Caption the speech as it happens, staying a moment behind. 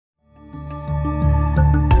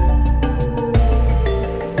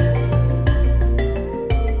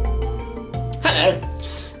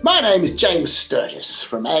name is James Sturgis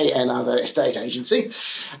from A&O Other Estate Agency,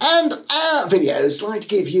 and our videos like to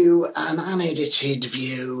give you an unedited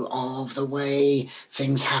view of the way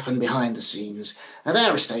things happen behind the scenes at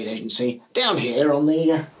our estate agency down here on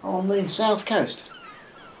the south coast.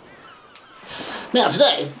 Now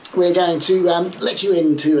today we're going to let you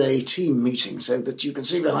into a team meeting so that you can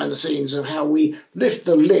see behind the scenes of how we lift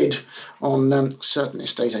the lid on certain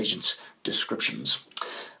estate agents' descriptions.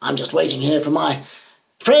 I'm just waiting here for my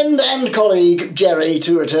friend and colleague Jerry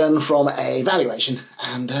to return from a valuation,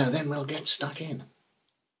 and then we'll get stuck in.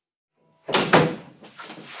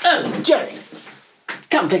 Oh, Jerry,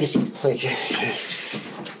 come take a seat. Thank you.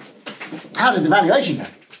 How did the valuation go?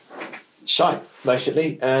 Shite,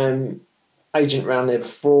 basically. Agent round there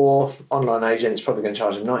before, online agent, it's probably going to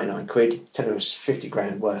charge him 99 quid. Tell him it was 50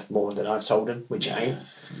 grand worth more than I've told him, which it ain't.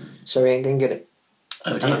 So he ain't going to get it.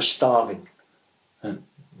 Oh dear. And I'm starving. Oh.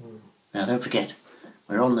 Now don't forget,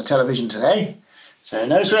 we're on the television today, so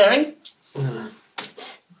no swearing. Do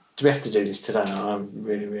we have to do this today? I'm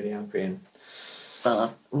really, really hungry. And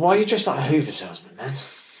Well, why are you dressed like a Hoover salesman, man?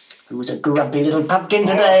 who was a grumpy little pumpkin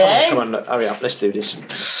today, eh? Come on, look, hurry up, let's do this.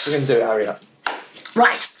 We're going to do it, hurry up.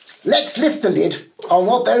 Right, let's lift the lid on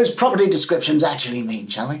what those property descriptions actually mean,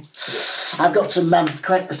 shall we? I've got some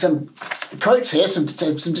quotes here, some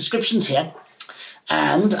descriptions here,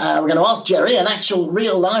 and we're going to ask Jerry, an actual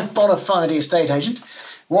real-life bona fide estate agent,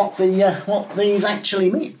 what these actually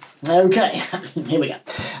mean. Okay, here we go.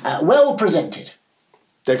 Well presented.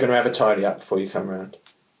 They're going to have a tidy up before you come round.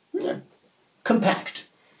 Yeah. Compact.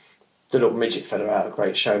 The little midget fella out of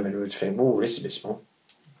Great Showman would think, oh, this is a bit small.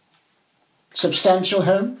 Substantial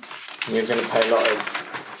home. You're going to pay a lot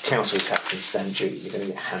of council tax and stamp duty. You're going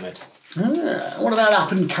to get hammered. What about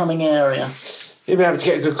up-and-coming area? You'll be able to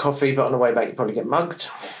get a good coffee, but on the way back you probably get mugged.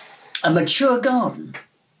 A mature garden.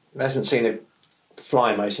 Hasn't seen a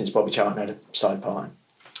fly mo since Bobby Charlton had a side pine.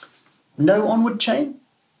 No onward chain?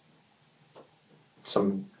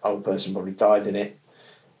 Some old person probably died in it,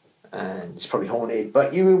 and it's probably haunted.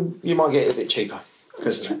 But you might get it a bit cheaper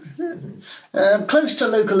because of that. Close to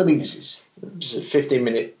local amenities. It's a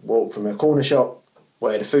 15-minute walk from a corner shop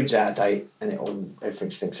where the food's out of date and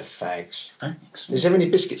everything stinks of fags. Thanks. Is there any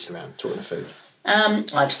biscuits around? Talking of food.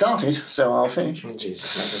 I've started, so I'll finish. Oh,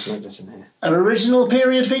 Jesus, there's no this in here. Original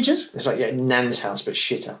period features? It's like your nan's house, but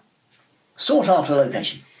shitter. Sought after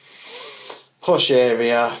location. Posh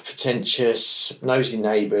area, pretentious, nosy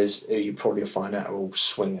neighbours who you probably find out are all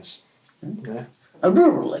swingers. Yeah. A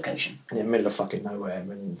rural location. In the middle of fucking nowhere,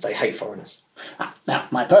 and they hate foreigners. Now,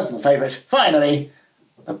 my personal favourite, finally,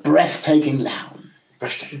 a breathtaking lounge.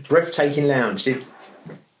 Breathtaking lounge.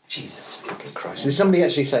 Jesus fucking Christ. Did somebody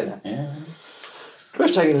actually say that? Yeah.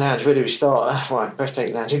 Breathtaking lounge, where do we start? Right,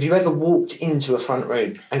 breathtaking lounge. Have you ever walked into a front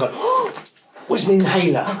room and gone, oh, where's an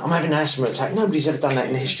inhaler? I'm having an asthma attack. Nobody's ever done that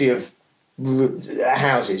in the history of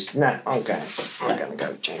houses. No, I'm going to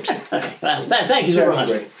go, James. Okay. Well, thank you very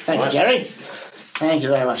much. Thank you, Jerry. Thank you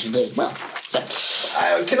very much indeed. Well, so...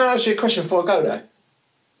 can I ask you a question before I go, though?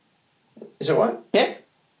 Is it all right? Yeah?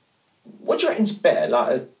 What do you reckon's better,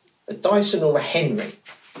 like a Dyson or a Henry?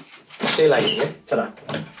 See you later, yeah? Ta-da.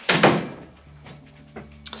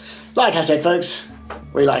 Like I said, folks,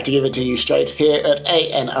 we like to give it to you straight here at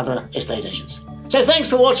A&O Other Estate Agents. So thanks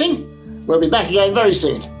for watching. We'll be back again very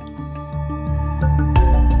soon.